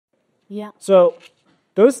Yeah. So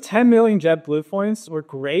those 10 million JetBlue points were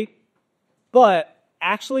great, but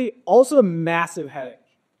actually also a massive headache.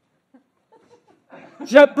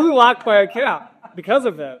 JetBlue locked my account because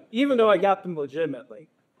of it, even though I got them legitimately.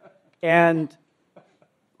 And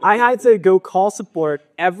I had to go call support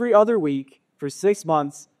every other week for 6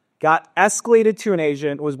 months, got escalated to an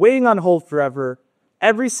agent, was waiting on hold forever.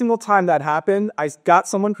 Every single time that happened, I got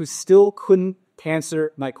someone who still couldn't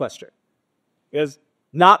answer my question. It was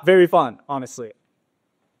not very fun, honestly.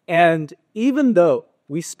 And even though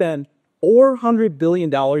we spend $400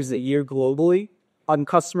 billion a year globally on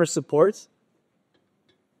customer support,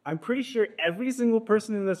 I'm pretty sure every single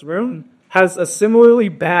person in this room has a similarly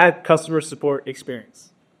bad customer support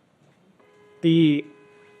experience.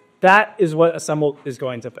 That is what Assemble is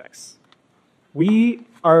going to fix. We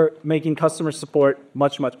are making customer support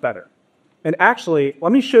much, much better. And actually,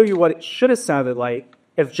 let me show you what it should have sounded like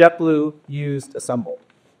if JetBlue used Assemble.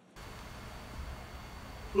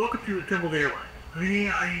 Welcome to Assembled Airlines.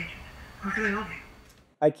 How can I help you?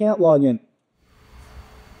 I can't log in.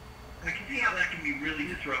 I can see how that can be really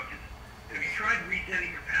disruptive. Have you tried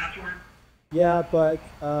resetting your password? Yeah, but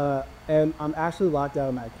and I'm actually locked out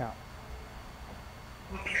of my account.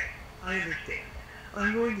 Okay, I understand.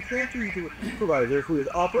 I'm going to transfer you to a supervisor who is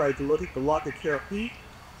authorized to look at the lock and care fee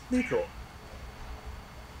neutral.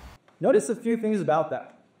 Notice a few things about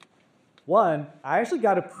that. One, I actually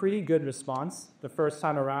got a pretty good response the first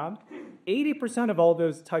time around. 80% of all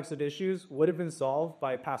those types of issues would have been solved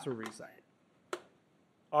by password reset.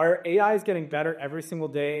 Our AI is getting better every single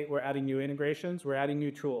day. We're adding new integrations. We're adding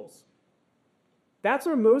new tools. That's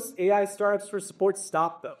where most AI startups for support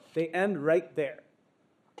stop, though. They end right there.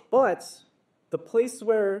 But the place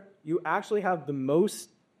where you actually have the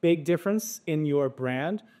most big difference in your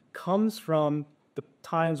brand comes from the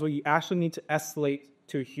times where you actually need to escalate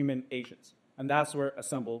to human agents. And that's where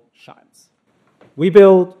Assemble shines. We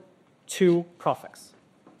build two products.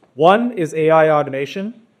 One is AI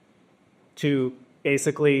automation to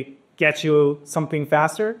basically get you something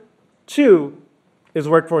faster. Two is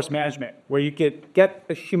workforce management, where you could get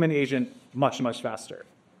a human agent much, much faster.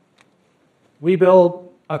 We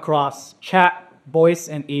build across chat, voice,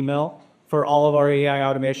 and email for all of our AI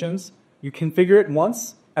automations. You configure it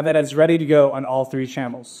once, and then it's ready to go on all three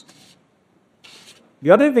channels.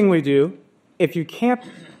 The other thing we do, if you can't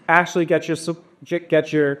actually get your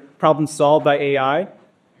problem solved by AI,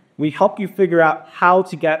 we help you figure out how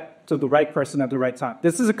to get to the right person at the right time.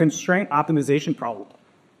 This is a constraint optimization problem.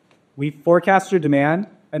 We forecast your demand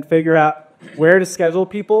and figure out where to schedule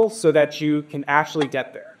people so that you can actually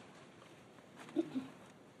get there.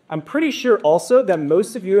 I'm pretty sure also that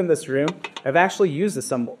most of you in this room have actually used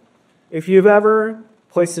Assemble. If you've ever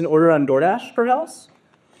placed an order on DoorDash, perhaps,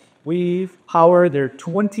 we've powered their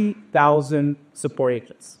 20,000 support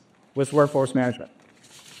agents with workforce management.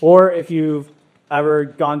 Or if you've ever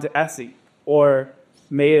gone to Etsy or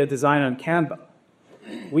made a design on Canva,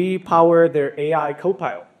 we power their AI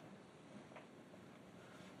copilot.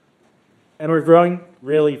 And we're growing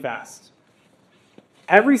really fast.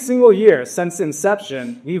 Every single year since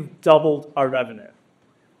inception, we've doubled our revenue.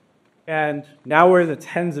 And now we're in the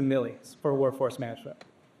tens of millions for workforce management.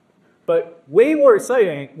 But way more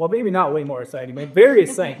exciting, well, maybe not way more exciting, but very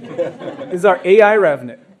exciting, is our AI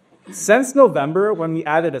revenue. Since November, when we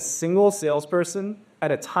added a single salesperson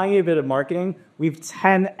and a tiny bit of marketing, we've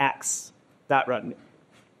 10x that revenue.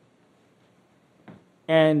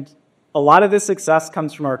 And a lot of this success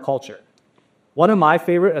comes from our culture. One of my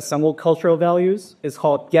favorite Assemble cultural values is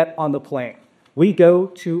called get on the plane. We go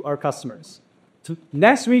to our customers.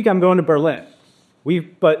 Next week, I'm going to Berlin.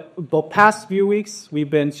 But the past few weeks, we've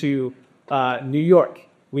been to New York.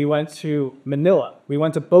 We went to Manila. We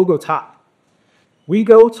went to Bogota. We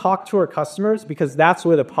go talk to our customers because that's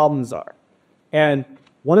where the problems are. And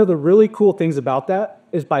one of the really cool things about that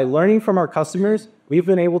is by learning from our customers, we've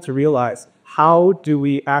been able to realize how do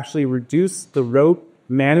we actually reduce the rote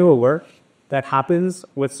manual work that happens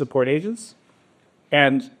with support agents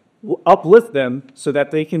and uplift them so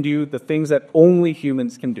that they can do the things that only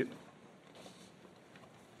humans can do.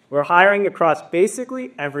 We're hiring across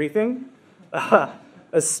basically everything,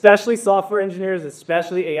 especially software engineers,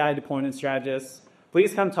 especially AI deployment strategists.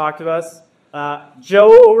 Please come talk to us.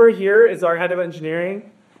 Joe over here is our head of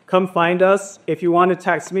engineering. Come find us. If you want to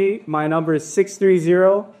text me, my number is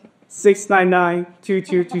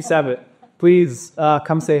 630-699-2227. Please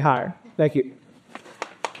come say hi. Thank you.